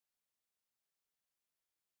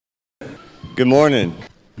Good morning.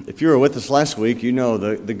 If you were with us last week, you know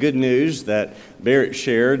the good news that Barrett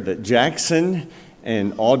shared that Jackson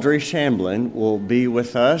and Audrey Shamblin will be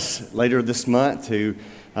with us later this month to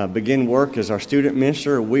begin work as our student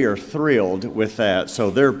minister. We are thrilled with that. So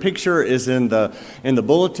their picture is in the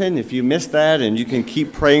bulletin. If you missed that, and you can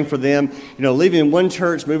keep praying for them. You know, leaving one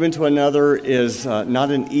church, moving to another is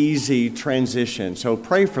not an easy transition. So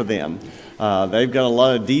pray for them. They've got a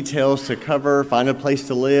lot of details to cover, find a place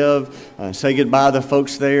to live, say goodbye to the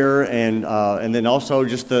folks there, and then also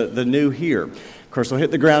just the new here. Of course, they'll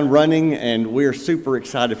hit the ground running, and we're super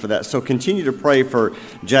excited for that. So continue to pray for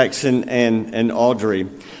Jackson and Audrey.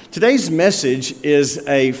 Today's message is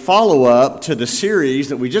a follow-up to the series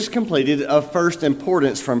that we just completed of First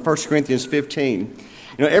Importance from 1 Corinthians 15.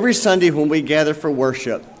 You know, every Sunday when we gather for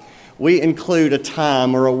worship, we include a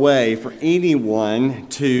time or a way for anyone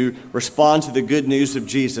to respond to the good news of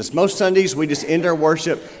Jesus. Most Sundays, we just end our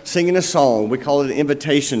worship singing a song. We call it an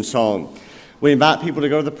invitation song. We invite people to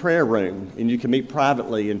go to the prayer room, and you can meet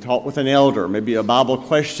privately and talk with an elder, maybe a Bible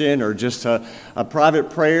question or just a private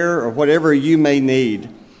prayer or whatever you may need.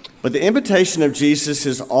 But the invitation of Jesus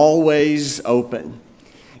is always open.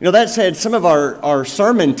 You know, that said, some of our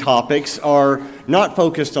sermon topics are not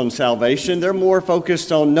focused on salvation. They're more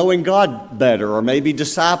focused on knowing God better, or maybe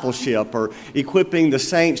discipleship, or equipping the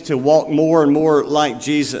saints to walk more and more like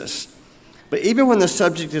Jesus. But even when the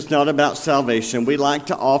subject is not about salvation, we like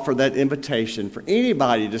to offer that invitation for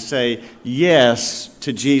anybody to say yes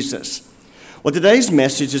to Jesus. Well, today's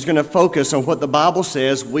message is going to focus on what the Bible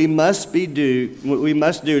says we must do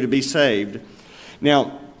to be saved.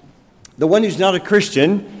 Now, the one who's not a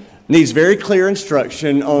Christian needs very clear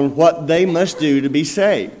instruction on what they must do to be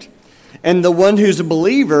saved. And the one who's a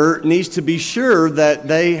believer needs to be sure that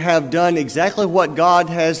they have done exactly what God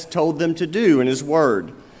has told them to do in His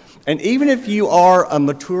Word. And even if you are a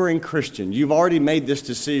maturing Christian, you've already made this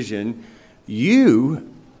decision,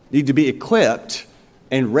 you need to be equipped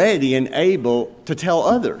and ready and able to tell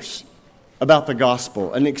others about the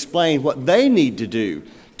gospel and explain what they need to do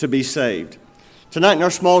to be saved. Tonight in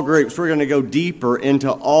our small groups, we're going to go deeper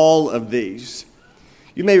into all of these.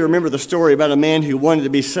 You may remember the story about a man who wanted to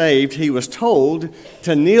be saved. He was told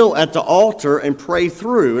to kneel at the altar and pray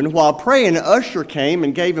through. And while praying, an usher came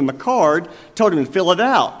and gave him a card, told him to fill it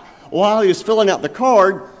out. While he was filling out the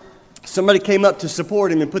card, somebody came up to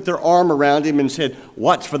support him and put their arm around him and said,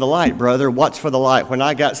 "Watch for the light, brother, watch for the light. When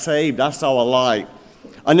I got saved, I saw a light."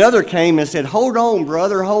 Another came and said, "Hold on,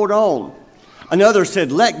 brother, hold on." Another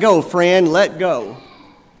said, "Let go, friend, let go."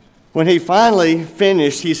 When he finally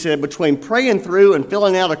finished, he said, between praying through and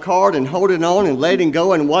filling out a card and holding on and letting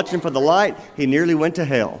go and watching for the light, he nearly went to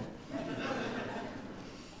hell.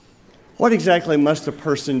 What exactly must a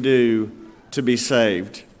person do to be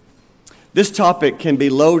saved? This topic can be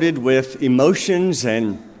loaded with emotions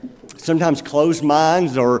and sometimes closed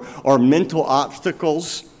minds or mental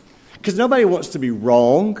obstacles, because nobody wants to be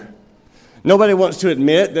wrong. Nobody wants to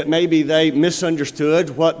admit that maybe they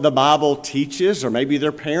misunderstood what the Bible teaches, or maybe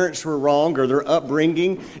their parents were wrong, or their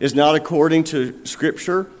upbringing is not according to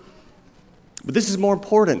Scripture. But this is more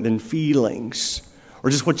important than feelings, or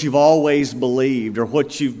just what you've always believed, or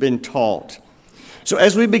what you've been taught. So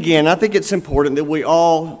as we begin, I think it's important that we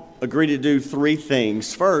all agree to do three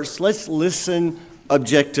things. First, let's listen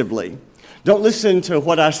objectively. Don't listen to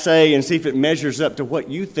what I say and see if it measures up to what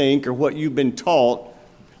you think or what you've been taught.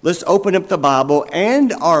 Let's open up the Bible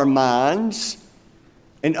and our minds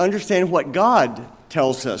and understand what God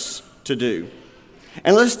tells us to do.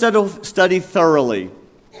 And let's study thoroughly.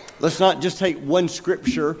 Let's not just take one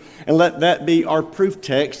scripture and let that be our proof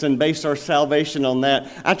text and base our salvation on that.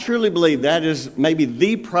 I truly believe that is maybe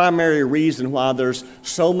the primary reason why there's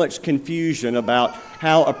so much confusion about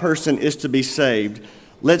how a person is to be saved.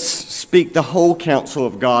 Let's speak the whole counsel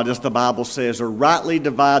of God, as the Bible says, or rightly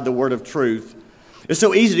divide the word of truth. It's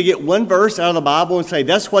so easy to get one verse out of the Bible and say,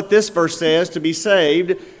 that's what this verse says to be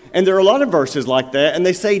saved. And there are a lot of verses like that, and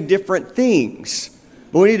they say different things.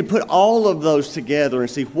 But we need to put all of those together and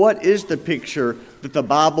see what is the picture that the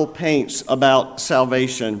Bible paints about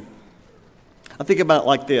salvation. I think about it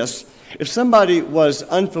like this. If somebody was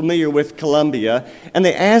unfamiliar with Columbia and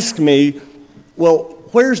they asked me, well,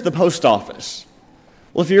 where's the post office?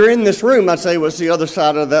 Well, if you're in this room, I'd say, well, it's the other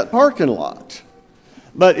side of that parking lot.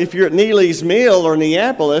 But if you're at Neely's Mill or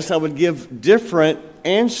Neapolis, I would give different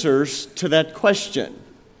answers to that question.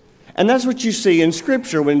 And that's what you see in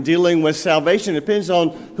Scripture when dealing with salvation. It depends on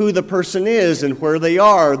who the person is and where they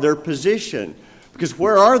are, their position. Because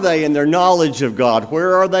where are they in their knowledge of God?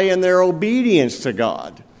 Where are they in their obedience to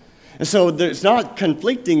God? And so there's not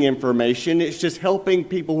conflicting information. It's just helping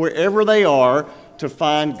people wherever they are to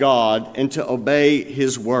find God and to obey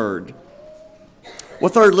His word. Well,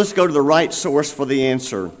 third, let's go to the right source for the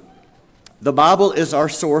answer. The Bible is our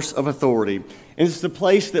source of authority, and it's the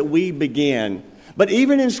place that we begin. But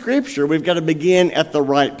even in Scripture, we've got to begin at the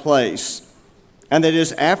right place. And that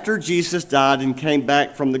is after Jesus died and came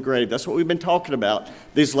back from the grave. That's what we've been talking about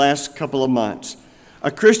these last couple of months. A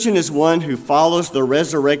Christian is one who follows the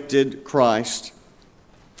resurrected Christ.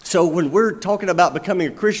 So when we're talking about becoming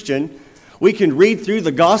a Christian, we can read through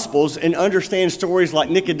the Gospels and understand stories like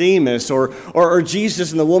Nicodemus or Jesus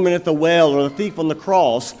and the woman at the well or the thief on the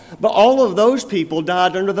cross. But all of those people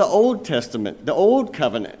died under the Old Testament, the Old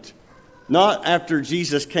Covenant, not after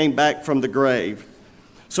Jesus came back from the grave.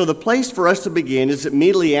 So the place for us to begin is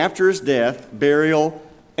immediately after his death, burial,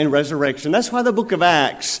 and resurrection. That's why the book of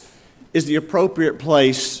Acts is the appropriate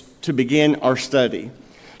place to begin our study.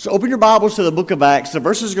 So open your Bibles to the book of Acts. The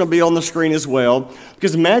verses are going to be on the screen as well,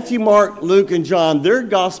 because Matthew, Mark, Luke, and John, their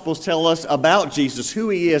Gospels tell us about Jesus, who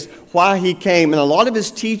he is, why he came, and a lot of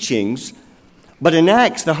his teachings. But in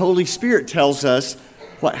Acts, the Holy Spirit tells us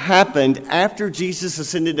what happened after Jesus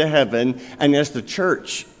ascended to heaven and as the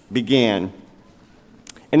church began.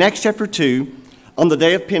 In Acts chapter 2, on the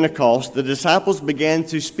day of Pentecost, the disciples began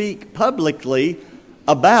to speak publicly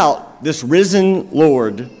about this risen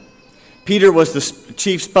Lord. Peter was the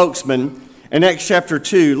chief spokesman. In Acts chapter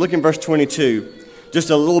 2, look in verse 22, just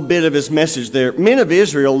a little bit of his message there. Men of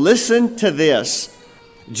Israel, listen to this.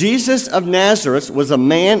 Jesus of Nazareth was a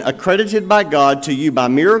man accredited by God to you by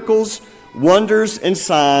miracles, wonders, and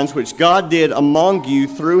signs which God did among you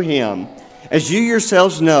through him. As you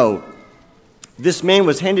yourselves know, this man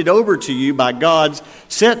was handed over to you by God's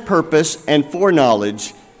set purpose and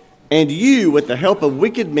foreknowledge, and you, with the help of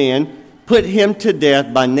wicked men, put him to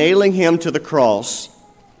death by nailing him to the cross.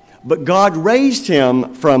 But God raised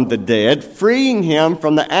him from the dead, freeing him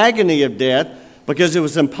from the agony of death, because it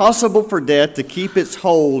was impossible for death to keep its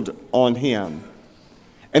hold on him.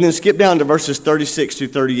 And then skip down to verses 36 through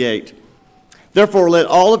 38. Therefore, let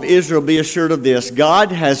all of Israel be assured of this.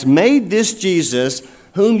 God has made this Jesus,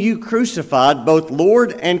 whom you crucified, both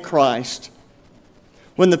Lord and Christ.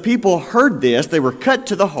 When the people heard this, they were cut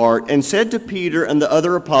to the heart and said to Peter and the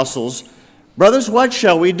other apostles, Brothers, what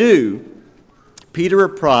shall we do? Peter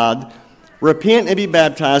replied, Repent and be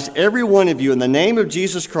baptized, every one of you, in the name of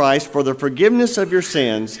Jesus Christ for the forgiveness of your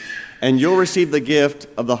sins, and you'll receive the gift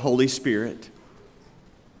of the Holy Spirit.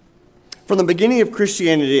 From the beginning of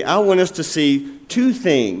Christianity, I want us to see two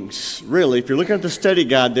things, really. If you're looking at the study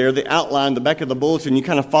guide there, the outline, the back of the bulletin, you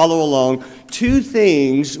kind of follow along. Two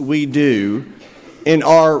things we do in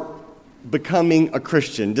our becoming a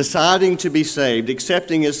Christian, deciding to be saved,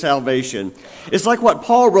 accepting his salvation. It's like what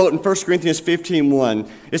Paul wrote in 1 Corinthians 15:1.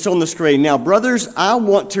 It's on the screen. Now, brothers, I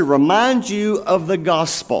want to remind you of the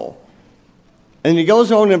gospel. And he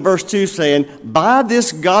goes on in verse 2 saying, By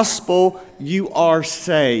this gospel you are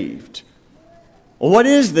saved. Well, what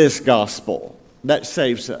is this gospel that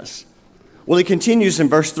saves us? Well, he continues in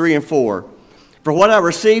verse 3 and 4. For what I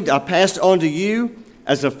received, I passed on to you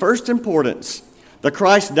as of first importance. That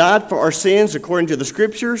Christ died for our sins according to the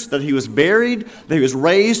Scriptures, that he was buried, that he was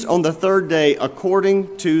raised on the third day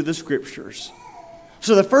according to the Scriptures.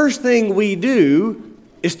 So the first thing we do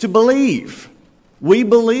is to believe. We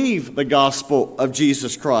believe the gospel of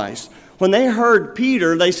Jesus Christ. When they heard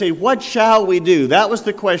Peter, they say, What shall we do? That was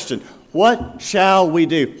the question. What shall we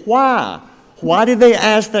do? Why? Why did they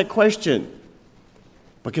ask that question?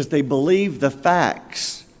 Because they believed the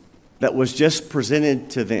facts that was just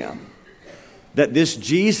presented to them. That this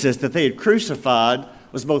Jesus that they had crucified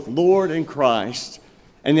was both Lord and Christ.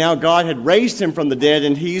 And now God had raised him from the dead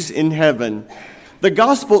and he's in heaven. The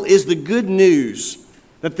gospel is the good news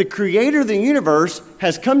that the creator of the universe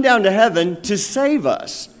has come down to heaven to save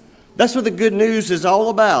us. That's what the good news is all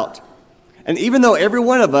about. And even though every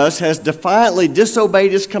one of us has defiantly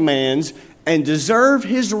disobeyed his commands and deserve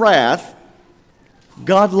his wrath,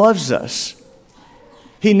 God loves us.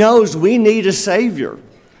 He knows we need a Savior.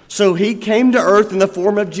 So he came to earth in the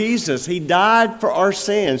form of Jesus. He died for our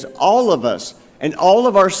sins, all of us, and all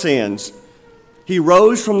of our sins. He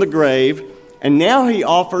rose from the grave, and now he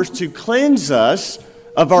offers to cleanse us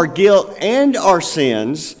of our guilt and our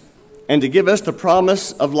sins, and to give us the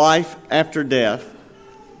promise of life after death.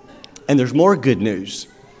 And there's more good news.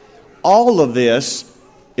 All of this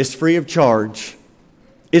is free of charge.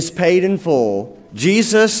 It's paid in full.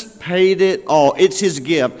 Jesus paid it all. It's his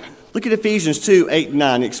gift. Look at Ephesians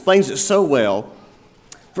 2:8-9. It explains it so well.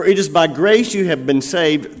 For it is by grace you have been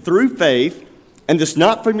saved through faith, and this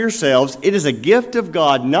not from yourselves. It is a gift of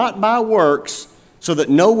God, not by works, so that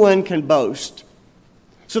no one can boast.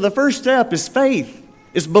 So the first step is faith,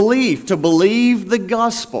 is belief, to believe the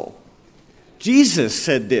gospel. Jesus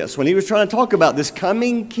said this when he was trying to talk about this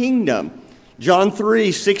coming kingdom. John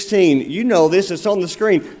 3:16, you know this, it's on the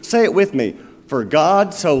screen. Say it with me. For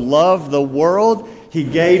God so loved the world, he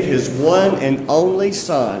gave his one and only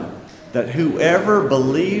Son, that whoever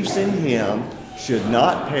believes in him should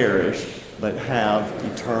not perish, but have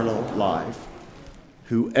eternal life.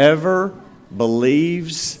 Whoever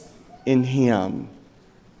believes in him.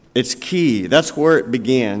 It's key. That's where it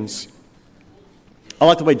begins. I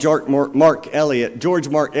like the way George Mark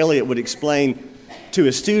Elliott would explain to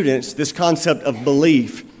his students this concept of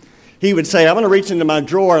belief. He would say, I'm going to reach into my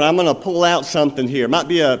drawer and I'm going to pull out something here. It might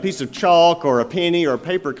be a piece of chalk or a penny or a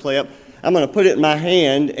paper clip. I'm going to put it in my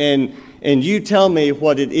hand and you tell me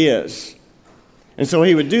what it is. And so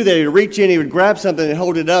he would do that. He'd reach in, he would grab something and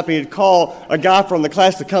hold it up, and he'd call a guy from the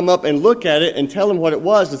class to come up and look at it and tell him what it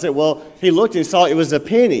was. And say, well, he looked and saw it was a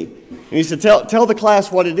penny. And he said, tell the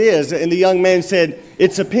class what it is. And the young man said,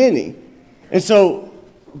 it's a penny. And so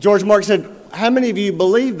George Mark said, how many of you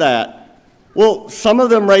believe that? Well, some of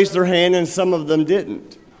them raised their hand and some of them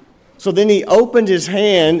didn't. So then he opened his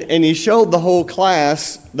hand and he showed the whole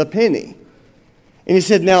class the penny. And he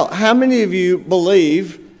said, now, how many of you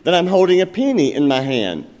believe that I'm holding a penny in my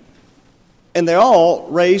hand? And they all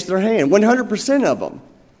raised their hand, 100% of them.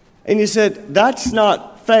 And he said, that's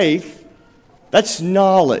not faith, that's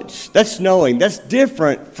knowledge, that's knowing, that's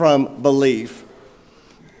different from belief.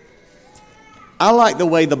 I like the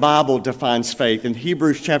way the Bible defines faith in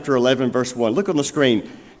Hebrews chapter 11, verse 1. Look on the screen.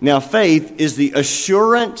 Now, faith is the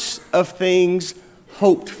assurance of things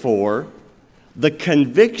hoped for, the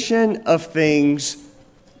conviction of things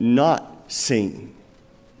not seen.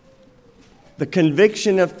 The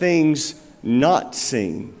conviction of things not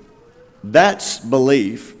seen. That's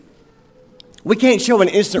belief. We can't show an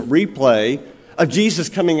instant replay of Jesus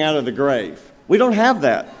coming out of the grave. We don't have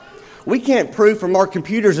that. We can't prove from our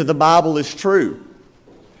computers that the Bible is true.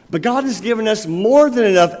 But God has given us more than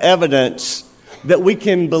enough evidence that we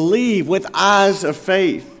can believe with eyes of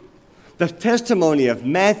faith. The testimony of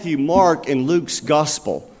Matthew, Mark, and Luke's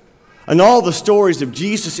gospel, and all the stories of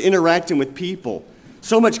Jesus interacting with people.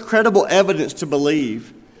 So much credible evidence to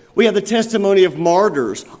believe. We have the testimony of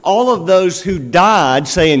martyrs, all of those who died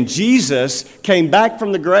saying Jesus came back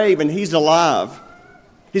from the grave and he's alive.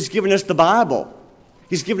 He's given us the Bible.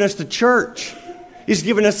 He's given us the church. He's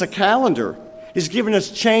given us a calendar. He's given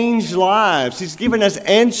us changed lives. He's given us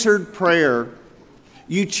answered prayer.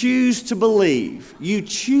 You choose to believe. You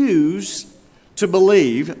choose to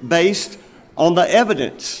believe based on the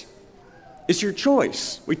evidence. It's your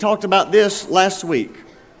choice. We talked about this last week.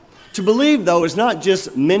 To believe, though, is not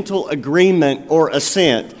just mental agreement or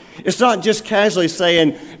assent. It's not just casually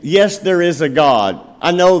saying, yes, there is a God.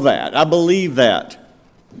 I know that. I believe that.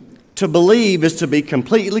 To believe is to be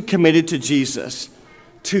completely committed to Jesus,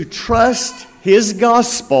 to trust his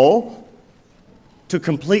gospel to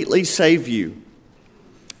completely save you.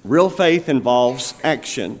 Real faith involves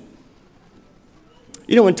action.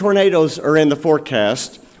 You know, when tornadoes are in the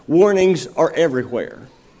forecast, warnings are everywhere.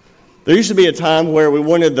 There used to be a time where we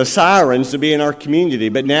wanted the sirens to be in our community,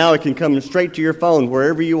 but now it can come straight to your phone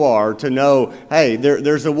wherever you are to know, hey,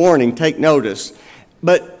 there's a warning, take notice.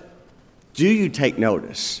 But do you take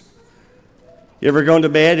notice? You ever gone to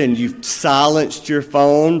bed and you've silenced your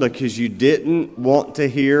phone because you didn't want to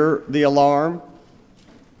hear the alarm?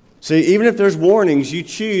 See, even if there's warnings, you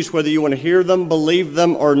choose whether you want to hear them, believe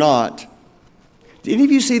them, or not. Did any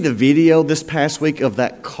of you see the video this past week of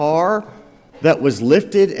that car that was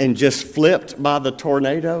lifted and just flipped by the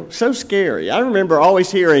tornado? So scary. I remember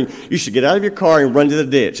always hearing, you should get out of your car and run to the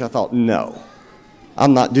ditch. I thought, no,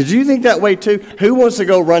 I'm not. Did you think that way too? Who wants to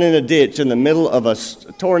go run in a ditch in the middle of a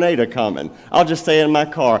tornado coming? I'll just stay in my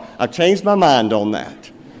car. I've changed my mind on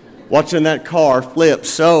that. Watching that car flip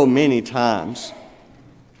so many times.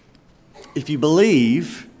 If you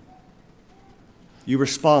believe, you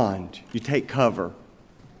respond. You take cover.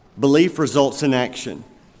 Belief results in action.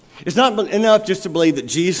 It's not enough just to believe that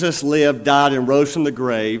Jesus lived, died, and rose from the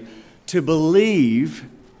grave. To believe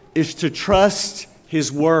is to trust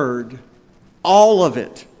his word, all of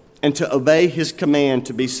it, and to obey his command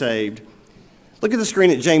to be saved. Look at the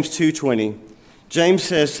screen at James 2:20. James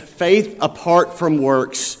says, faith apart from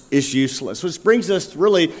works is useless. Which brings us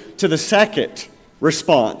really to the second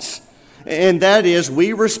response. And that is,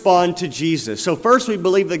 we respond to Jesus. So first we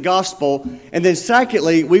believe the gospel, and then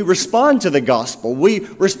secondly, we respond to the gospel. We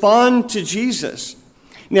respond to Jesus.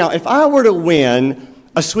 Now, if I were to win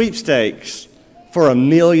a sweepstakes for $1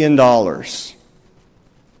 million,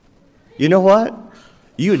 you know what?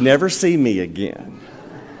 you would never see me again.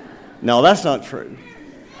 No, that's not true.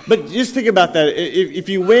 But just think about that. If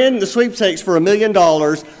you win the sweepstakes for $1 million,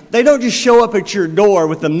 they don't just show up at your door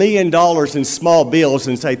with $1 million in small bills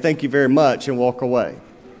and say, thank you very much, and walk away.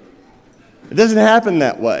 It doesn't happen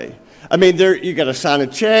that way. I mean, you got to sign a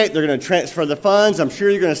check. They're going to transfer the funds. I'm sure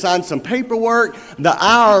you're going to sign some paperwork. The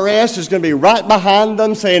IRS is going to be right behind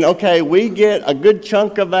them saying, okay, we get a good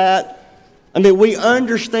chunk of that. I mean, we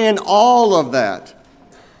understand all of that.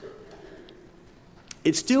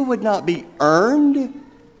 It still would not be earned.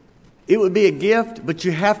 It would be a gift, but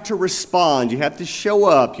you have to respond. You have to show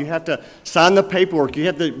up. You have to sign the paperwork. You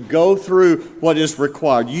have to go through what is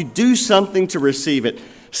required. You do something to receive it.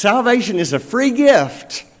 Salvation is a free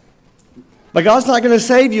gift. But God's not going to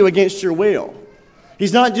save you against your will.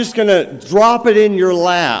 He's not just going to drop it in your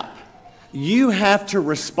lap. You have to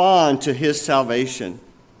respond to His salvation.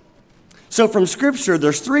 So from Scripture,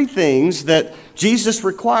 there's 3 things that Jesus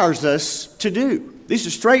requires us to do. These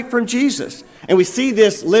are straight from Jesus. And we see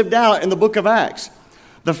this lived out in the book of Acts.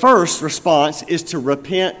 The first response is to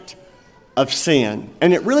repent of sin.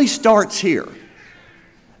 And it really starts here.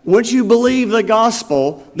 Once you believe the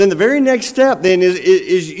gospel, then the very next step then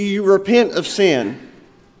is you repent of sin.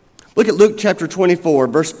 Look at Luke chapter 24,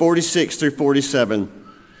 verse 46 through 47.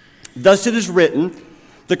 Thus it is written,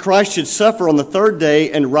 the Christ should suffer on the 3rd day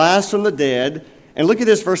and rise from the dead. And look at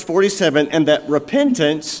this, verse 47, and that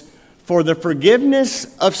repentance for the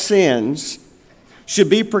forgiveness of sins should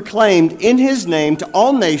be proclaimed in His name to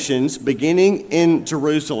all nations, beginning in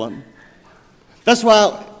Jerusalem. That's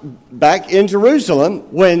why back in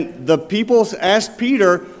Jerusalem, when the people asked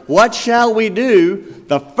Peter, what shall we do?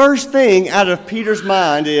 The first thing out of Peter's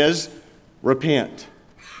mind is repent.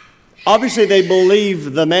 Obviously, they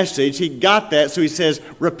believed the message. He got that, so he says,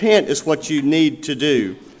 repent is what you need to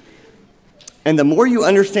do. And the more you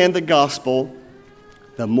understand the gospel,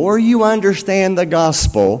 the more you understand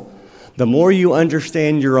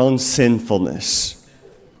your own sinfulness.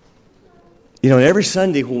 You know, every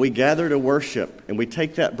Sunday when we gather to worship and we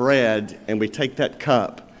take that bread and we take that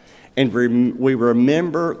cup and we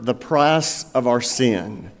remember the price of our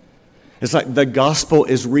sin, it's like the gospel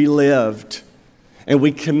is relived and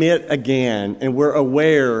we commit again and we're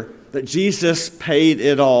aware that Jesus paid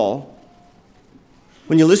it all.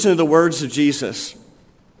 When you listen to the words of Jesus,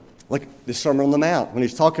 like the Sermon on the Mount, when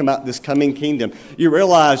He's talking about this coming kingdom, you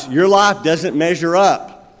realize your life doesn't measure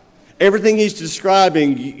up. Everything He's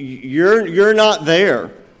describing, you're not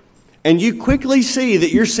there. And you quickly see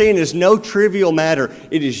that your sin is no trivial matter.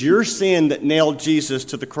 It is your sin that nailed Jesus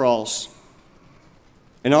to the cross.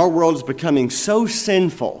 And our world is becoming so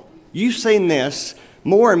sinful. You've seen this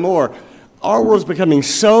more and more. Our world is becoming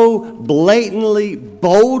so blatantly,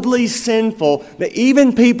 boldly sinful that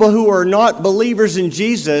even people who are not believers in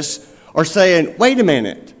Jesus are saying, wait a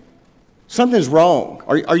minute, something's wrong.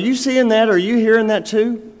 Are you seeing that? Are you hearing that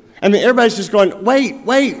too? I mean, everybody's just going,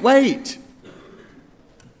 wait.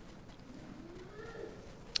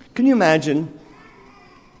 Can you imagine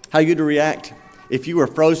how you'd react if you were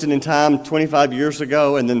frozen in time 25 years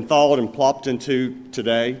ago and then thawed and plopped into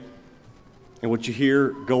today? And what you hear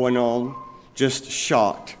going on, just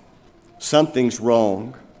shocked. Something's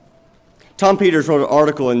wrong. Tom Peters wrote an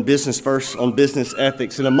article in Business First on business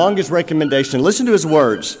ethics, and among his recommendations, listen to his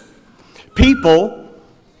words. People,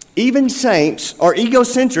 even saints, are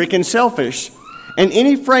egocentric and selfish, and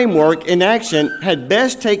any framework in action had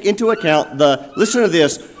best take into account the, listen to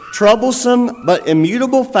this, troublesome but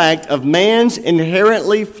immutable fact of man's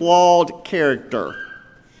inherently flawed character.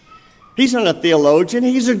 He's not a theologian,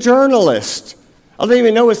 he's a journalist. I don't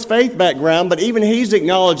even know his faith background, but even he's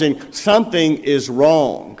acknowledging something is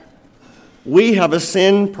wrong. We have a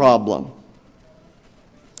sin problem.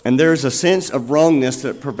 And there's a sense of wrongness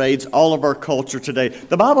that pervades all of our culture today.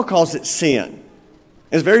 The Bible calls it sin.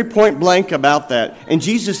 It's very point blank about that. And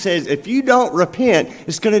Jesus says, if you don't repent,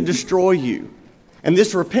 it's going to destroy you. And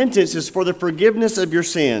this repentance is for the forgiveness of your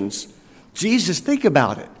sins. Jesus, think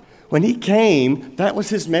about it. When He came, that was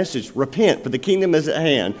His message. Repent, for the kingdom is at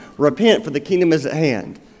hand. Repent, for the kingdom is at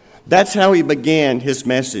hand. That's how He began His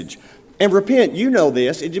message. And repent, you know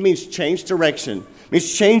this. It means change direction. It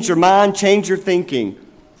means change your mind, change your thinking.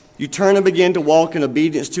 You turn and begin to walk in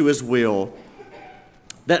obedience to His will.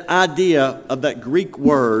 That idea of that Greek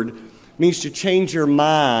word means to change your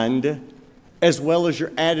mind as well as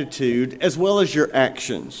your attitude, as well as your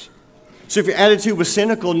actions. So if your attitude was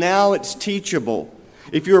cynical, now it's teachable.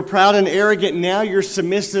 If you were proud and arrogant, now you're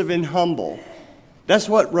submissive and humble. That's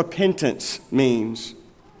what repentance means.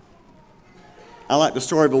 I like the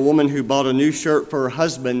story of a woman who bought a new shirt for her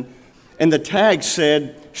husband, and the tag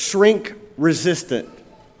said, shrink resistant.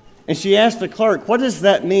 And she asked the clerk, what does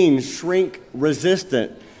that mean, shrink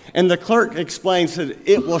resistant? And the clerk explains that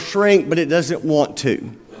it will shrink, but it doesn't want to.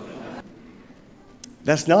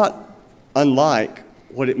 That's not unlike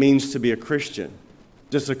what it means to be a Christian.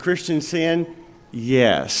 Does a Christian sin?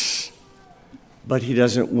 Yes, but he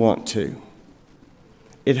doesn't want to.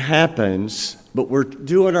 It happens, but we're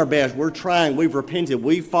doing our best. We're trying. We've repented.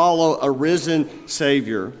 We follow a risen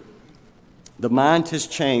Savior. The mind has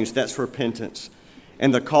changed. That's repentance.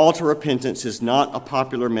 And the call to repentance is not a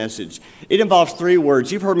popular message. It involves 3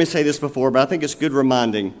 words. You've heard me say this before, but I think it's good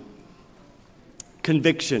reminding.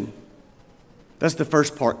 Conviction. That's the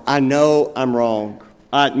first part. I know I'm wrong.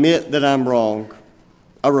 I admit that I'm wrong.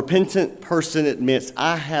 A repentant person admits,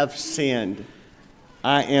 I have sinned.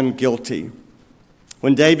 I am guilty.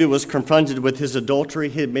 When David was confronted with his adultery,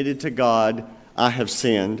 he admitted to God, I have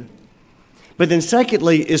sinned. But then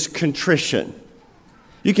secondly is contrition.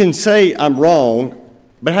 You can say I'm wrong,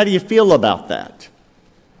 but how do you feel about that?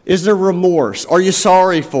 Is there remorse? Are you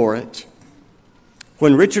sorry for it?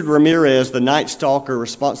 When Richard Ramirez, the Night Stalker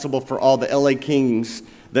responsible for all the LA Kings,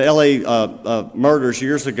 the LA murders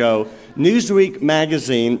years ago, Newsweek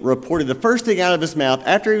magazine reported the first thing out of his mouth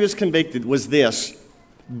after he was convicted was this: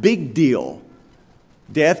 big deal.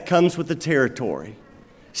 Death comes with the territory.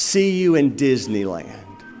 See you in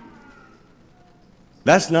Disneyland.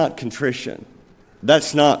 That's not contrition.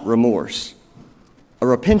 That's not remorse. A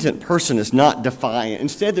repentant person is not defiant.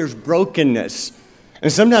 Instead, there's brokenness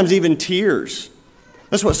and sometimes even tears.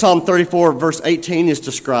 That's what Psalm 34, verse 18 is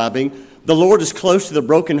describing. The Lord is close to the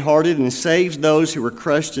brokenhearted and saves those who are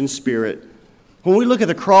crushed in spirit. When we look at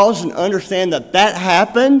the cross and understand that that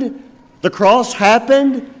happened, the cross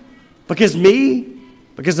happened because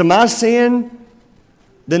of my sin,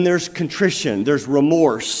 then there's contrition, there's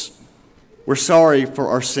remorse. We're sorry for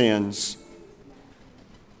our sins.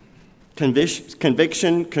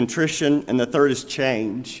 Conviction, contrition, and the third is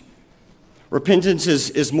change. Repentance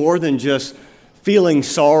is more than just feeling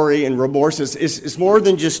sorry and remorse. It's more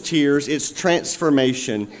than just tears. It's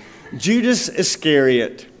transformation. Judas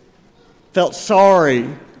Iscariot felt sorry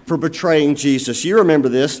for betraying Jesus. You remember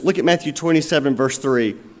this. Look at Matthew 27, verse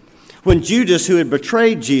 3. When Judas, who had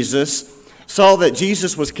betrayed Jesus, saw that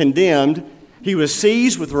Jesus was condemned, he was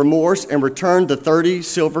seized with remorse and returned the 30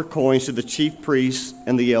 silver coins to the chief priests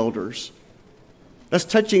and the elders. That's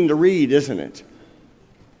touching to read, isn't it?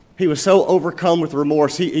 He was so overcome with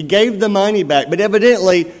remorse. He gave the money back, but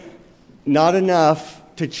evidently not enough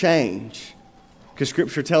to change, because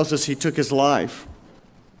Scripture tells us he took his life.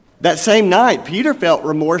 That same night, Peter felt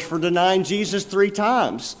remorse for denying Jesus 3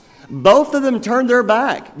 times. Both of them turned their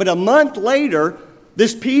back. But a month later,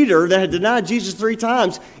 this Peter that had denied Jesus 3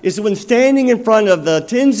 times is when standing in front of the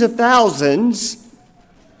tens of thousands,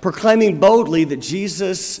 proclaiming boldly that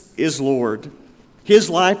Jesus is Lord. His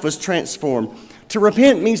life was transformed. To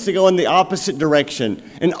repent means to go in the opposite direction.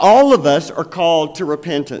 And all of us are called to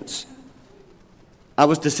repentance. I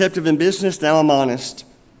was deceptive in business, now I'm honest.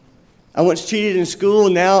 I once cheated in school,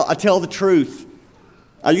 and now I tell the truth.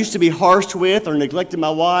 I used to be harsh with or neglected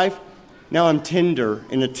my wife. Now I'm tender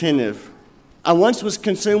and attentive. I once was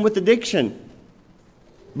consumed with addiction,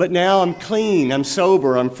 but now I'm clean, I'm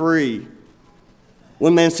sober, I'm free.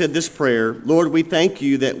 One man said this prayer: Lord, we thank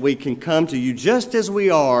you that we can come to you just as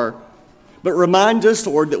we are, but remind us,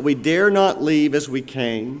 Lord, that we dare not leave as we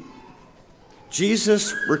came.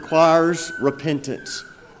 Jesus requires repentance,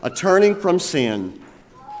 a turning from sin.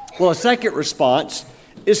 Well, a second response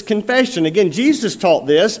is confession. Again, Jesus taught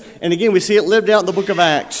this, and again, we see it lived out in the book of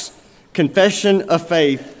Acts. Confession of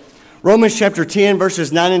faith. Romans chapter 10,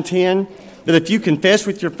 verses 9 and 10, that if you confess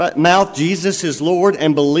with your mouth Jesus is Lord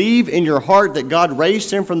and believe in your heart that God raised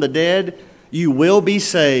him from the dead, you will be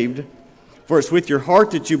saved. For it's with your heart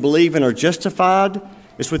that you believe and are justified.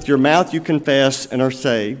 It's with your mouth you confess and are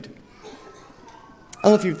saved. I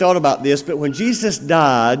don't know if you've thought about this, but when Jesus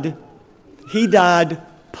died, he died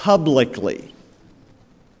publicly.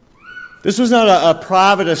 This was not a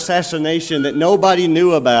private assassination that nobody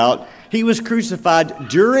knew about. He was crucified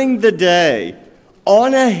during the day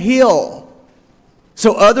on a hill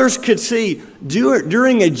so others could see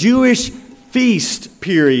during a Jewish feast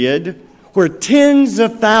period where tens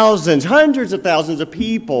of thousands, hundreds of thousands of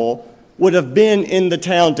people would have been in the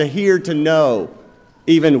town to hear, to know,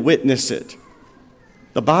 even witness it.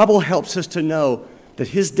 The Bible helps us to know that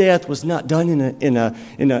his death was not done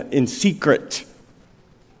in secret.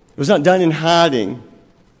 It was not done in hiding.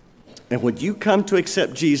 And when you come to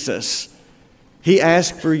accept Jesus, he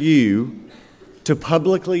asks for you to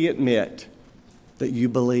publicly admit that you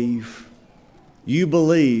believe. you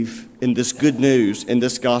believe in this good news, in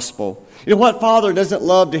this gospel. You know, what father doesn't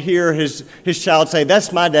love to hear his child say,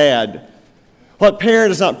 "That's my dad"? What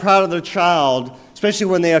parent is not proud of their child, especially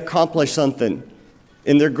when they accomplish something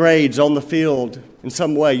in their grades, on the field, in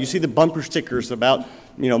some way? You see the bumper stickers about,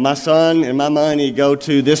 my son and my money go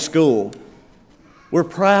to this school. We're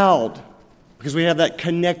proud because we have that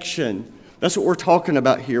connection. That's what we're talking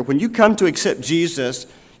about here. When you come to accept Jesus,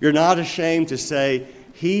 you're not ashamed to say,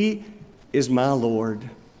 "He is my Lord.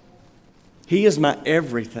 He is my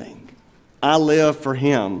everything. I live for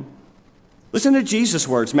Him." Listen to Jesus'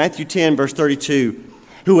 words, Matthew 10, verse 32.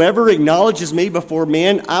 "Whoever acknowledges me before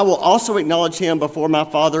men, I will also acknowledge him before my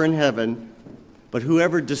Father in heaven. But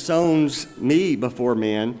whoever disowns me before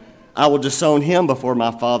men, I will disown him before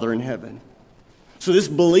my Father in heaven." So this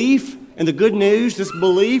belief in the good news, this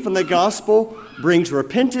belief in the gospel brings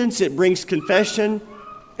repentance, it brings confession,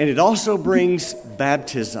 and it also brings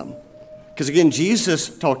baptism. Because again, Jesus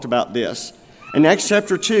talked about this. In Acts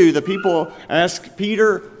chapter 2, the people asked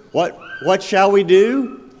Peter, what shall we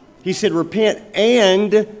do? He said, "Repent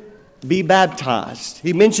and be baptized."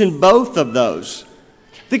 He mentioned both of those.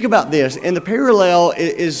 Think about this, and the parallel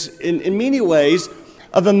is in many ways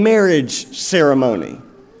of a marriage ceremony.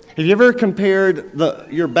 Have you ever compared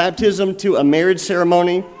your baptism to a marriage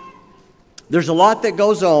ceremony? There's a lot that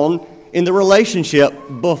goes on in the relationship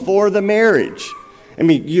before the marriage. I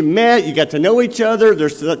mean, you met, you got to know each other,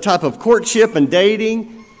 there's that type of courtship and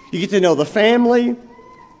dating. You get to know the family.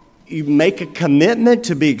 You make a commitment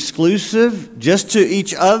to be exclusive just to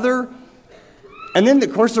each other. And then,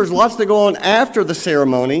 of course, there's lots that go on after the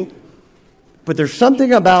ceremony. But there's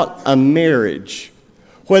something about a marriage,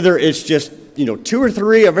 whether it's just, 2 or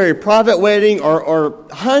 3, a very private wedding, or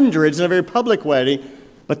hundreds in a very public wedding.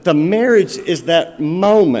 But the marriage is that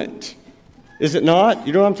moment. Is it not?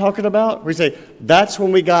 You know what I'm talking about? We say, that's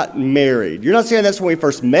when we got married. You're not saying that's when we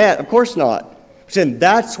first met. Of course not. We're saying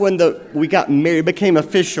that's when we got married. It became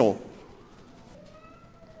official.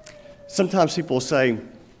 Sometimes people say,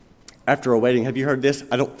 after a wedding, have you heard this?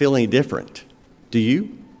 "I don't feel any different." Do you?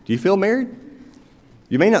 Do you feel married?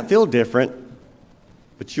 You may not feel different,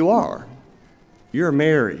 but you are. You're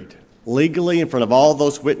married, legally in front of all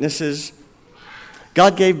those witnesses.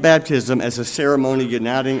 God gave baptism as a ceremony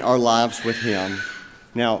uniting our lives with Him.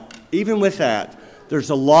 Now, even with that, there's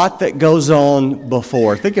a lot that goes on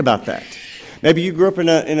before. Think about that. Maybe you grew up in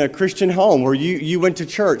a Christian home where you went to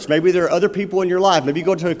church. Maybe there are other people in your life. Maybe you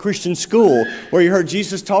go to a Christian school where you heard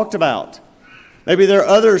Jesus talked about. Maybe there are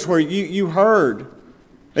others where you heard.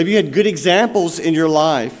 Maybe you had good examples in your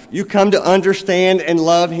life. You come to understand and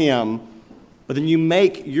love Him, but then you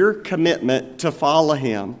make your commitment to follow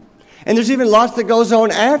Him. And there's even lots that goes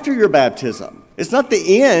on after your baptism. It's not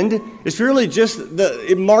the end. It's really just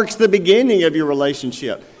it marks the beginning of your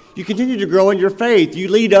relationship. You continue to grow in your faith. You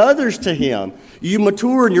lead others to Him. You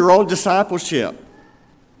mature in your own discipleship.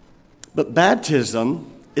 But baptism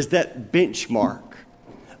is that benchmark.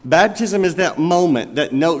 Baptism is that moment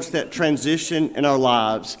that notes that transition in our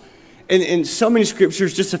lives. And in so many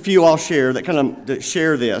scriptures, just a few I'll share that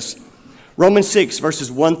share this. Romans 6,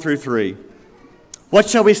 verses 1 through 3. "What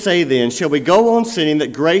shall we say then? Shall we go on sinning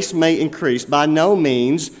that grace may increase? By no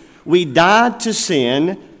means. We died to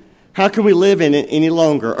sin. How can we live in it any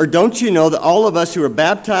longer? Or don't you know that all of us who were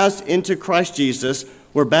baptized into Christ Jesus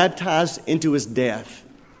were baptized into His death?"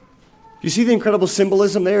 You see the incredible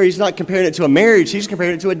symbolism there? He's not comparing it to a marriage. He's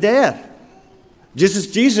comparing it to a death. Just as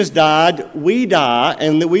Jesus died, we die,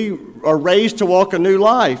 and that we are raised to walk a new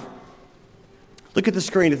life. Look at the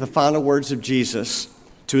screen at the final words of Jesus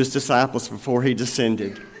to His disciples before He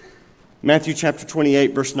descended. Matthew chapter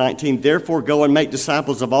 28, verse 19, "Therefore go and make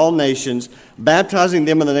disciples of all nations, baptizing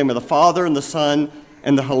them in the name of the Father and the Son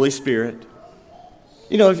and the Holy Spirit."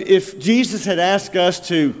 If Jesus had asked us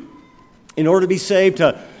to, in order to be saved,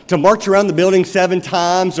 to march around the building 7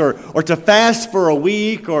 times, or to fast for a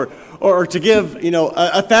week, or to give,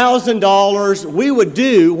 $1,000, we would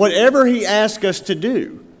do whatever He asked us to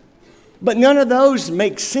do. But none of those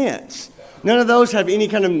make sense. None of those have any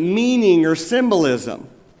kind of meaning or symbolism.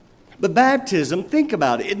 But baptism, think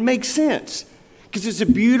about it. It makes sense because it's a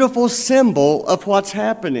beautiful symbol of what's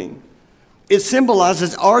happening. It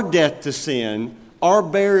symbolizes our death to sin, our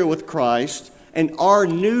burial with Christ, and our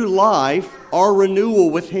new life, our renewal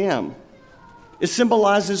with Him. It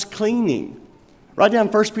symbolizes cleaning. Write down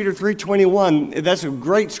 1 Peter 3:21. That's a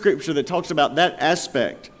great scripture that talks about that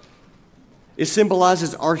aspect. It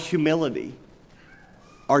symbolizes our humility.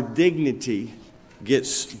 Our dignity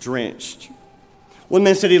gets drenched. One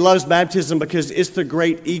man said he loves baptism because it's the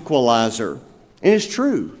great equalizer. And it's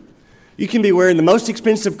true. You can be wearing the most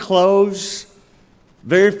expensive clothes,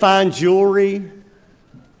 very fine jewelry.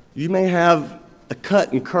 You may have a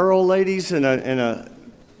cut and curl, ladies, and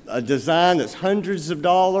a design that's hundreds of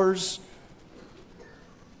dollars.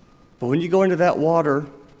 But when you go into that water,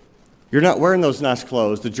 you're not wearing those nice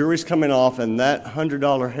clothes. The jewelry's coming off, and that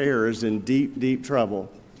 $100 hair is in deep, deep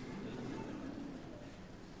trouble.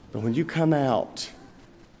 But when you come out,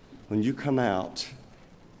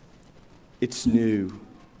 it's new,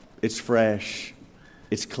 it's fresh,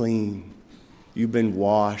 it's clean. You've been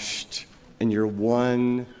washed, and you're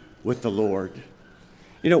one with the Lord.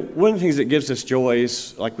 You know, one of the things that gives us joy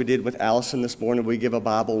is, like we did with Allison this morning, we give a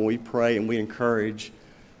Bible and we pray and we encourage.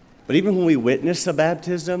 But even when we witness a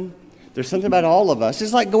baptism, there's something about all of us.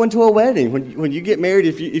 It's like going to a wedding. When you get married,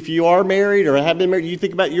 if you are married or have been married, you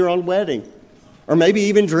think about your own wedding. Or maybe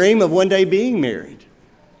even dream of one day being married.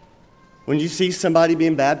 When you see somebody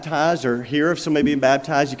being baptized or hear of somebody being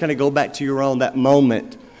baptized, you kind of go back to your own, that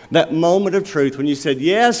moment of truth when you said,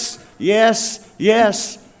 yes, yes,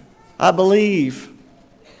 yes, I believe.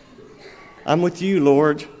 I'm with you,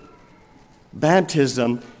 Lord.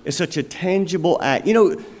 Baptism is such a tangible act. You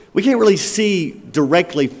know, we can't really see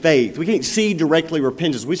directly faith. We can't see directly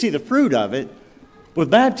repentance. We see the fruit of it. With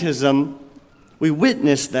baptism, we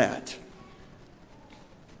witness that.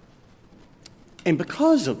 And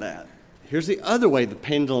because of that, here's the other way the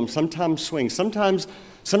pendulum sometimes swings. Sometimes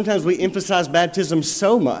we emphasize baptism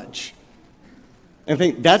so much and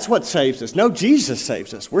think that's what saves us. No, Jesus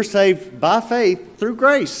saves us. We're saved by faith through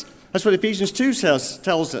grace. That's what Ephesians 2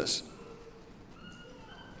 tells us.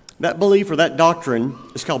 That belief or that doctrine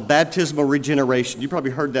is called baptismal regeneration. You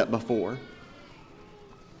probably heard that before.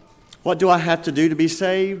 What do I have to do to be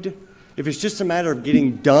saved? If it's just a matter of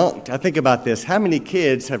getting dunked, I think about this. How many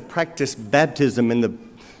kids have practiced baptism in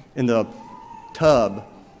the tub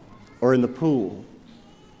or in the pool?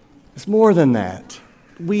 It's more than that.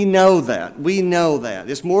 We know that.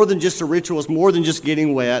 It's more than just a ritual. It's more than just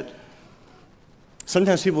getting wet.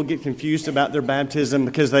 Sometimes people get confused about their baptism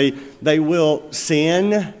because they will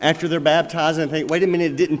sin after they're baptized and think, wait a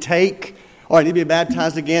minute, it didn't take, or I need to be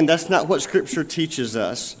baptized again. That's not what Scripture teaches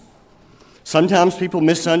us. Sometimes people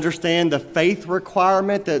misunderstand the faith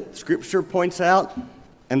requirement that Scripture points out,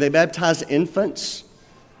 and they baptize infants.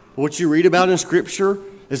 What you read about in Scripture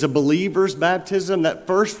is a believer's baptism. That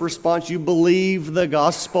first response, you believe the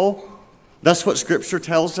gospel. That's what Scripture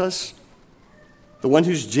tells us. The one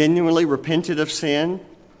who's genuinely repented of sin.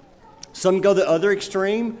 Some go the other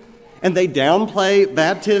extreme, and they downplay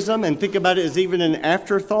baptism and think about it as even an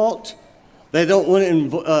afterthought. They don't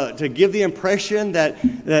want to give the impression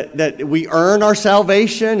that we earn our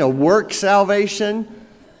salvation, a work salvation.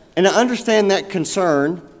 And I understand that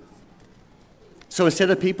concern. So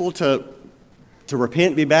instead of people to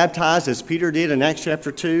repent, be baptized, as Peter did in Acts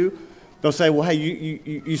chapter 2, they'll say, well, hey,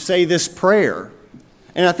 you say this prayer.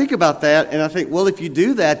 And I think about that, and I think, well, if you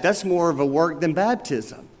do that, that's more of a work than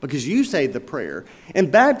baptism, because you say the prayer.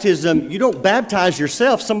 In baptism, you don't baptize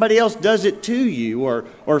yourself. Somebody else does it to you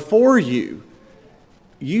or for you.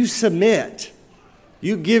 You submit.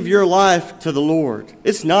 You give your life to the Lord.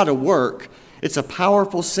 It's not a work. It's a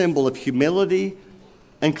powerful symbol of humility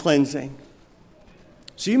and cleansing.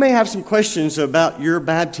 So you may have some questions about your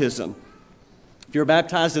baptism. If you're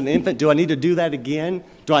baptized as an infant, do I need to do that again?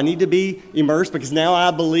 Do I need to be immersed because now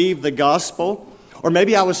I believe the gospel? Or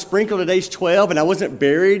maybe I was sprinkled at age 12 and I wasn't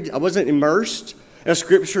buried, I wasn't immersed, as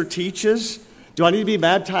Scripture teaches. Do I need to be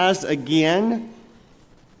baptized again?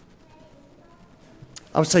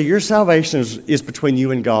 I would say your salvation is between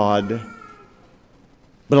you and God.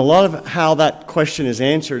 But a lot of how that question is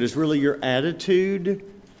answered is really your attitude.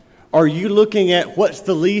 Are you looking at what's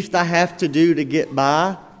the least I have to do to get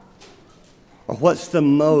by? Or what's the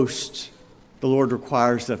most the Lord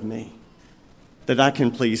requires of me that I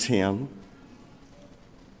can please Him?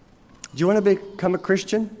 Do you want to become a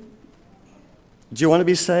Christian? Do you want to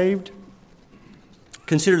be saved?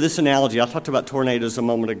 Consider this analogy. I talked about tornadoes a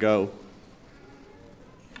moment ago.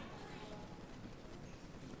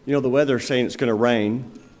 You know, the weather's saying it's going to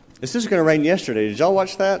rain. It's just going to rain yesterday. Did y'all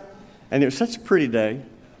watch that? And it was such a pretty day.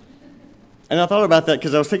 And I thought about that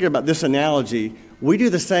because I was thinking about this analogy. We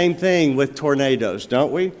do the same thing with tornadoes,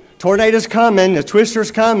 don't we? Tornado's coming, the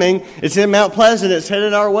twister's coming, it's in Mount Pleasant, it's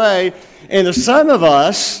headed our way. And there's some of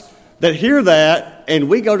us that hear that and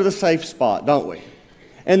we go to the safe spot, don't we?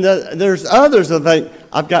 And there's others that think,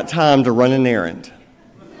 I've got time to run an errand.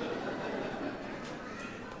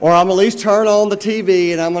 Or I'm at least turn on the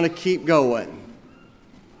TV and I'm going to keep going.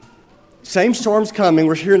 Same storm's coming,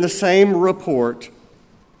 we're hearing the same report.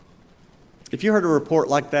 If you heard a report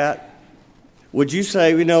like that, would you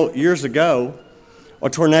say, years ago, A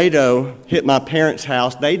tornado hit my parents'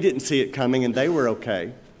 house. They didn't see it coming, and they were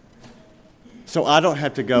okay. So I don't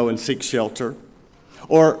have to go and seek shelter.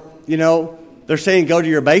 Or, they're saying go to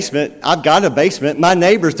your basement. I've got a basement. My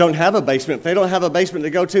neighbors don't have a basement. If they don't have a basement to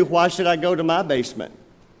go to, why should I go to my basement?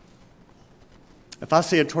 If I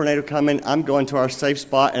see a tornado coming, I'm going to our safe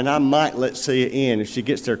spot, and I might let Sia in if she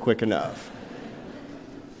gets there quick enough.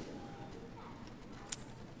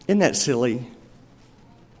 Isn't that silly?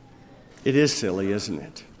 It is silly, isn't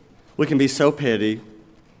it? We can be so petty.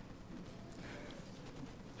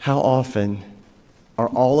 How often are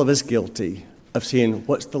all of us guilty of seeing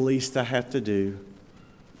what's the least I have to do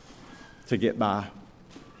to get by?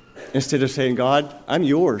 Instead of saying, God, I'm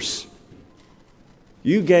yours.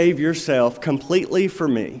 You gave yourself completely for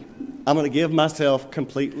me. I'm going to give myself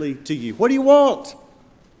completely to you. What do you want?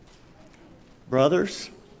 Brothers,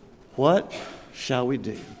 what shall we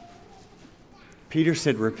do? Peter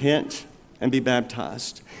said, repent and be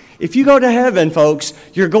baptized. If you go to heaven, folks,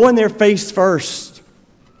 you're going there face first.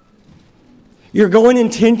 You're going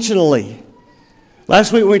intentionally.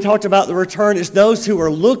 Last week when we talked about the return, it's those who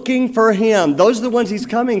are looking for Him. Those are the ones He's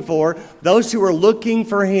coming for, those who are looking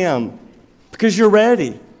for Him. Because you're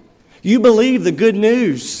ready. You believe the good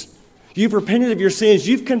news. You've repented of your sins.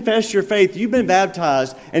 You've confessed your faith. You've been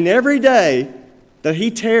baptized. And every day that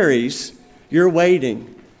He tarries, you're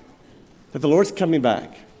waiting that the Lord's coming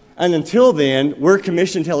back. And until then, we're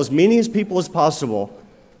commissioned to tell as many as people as possible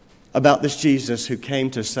about this Jesus who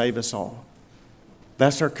came to save us all.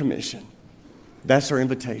 That's our commission. That's our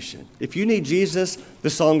invitation. If you need Jesus, the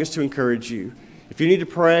song is to encourage you. If you need a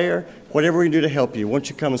prayer, whatever we can do to help you, won't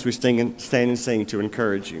you come as we stand and sing to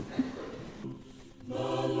encourage you.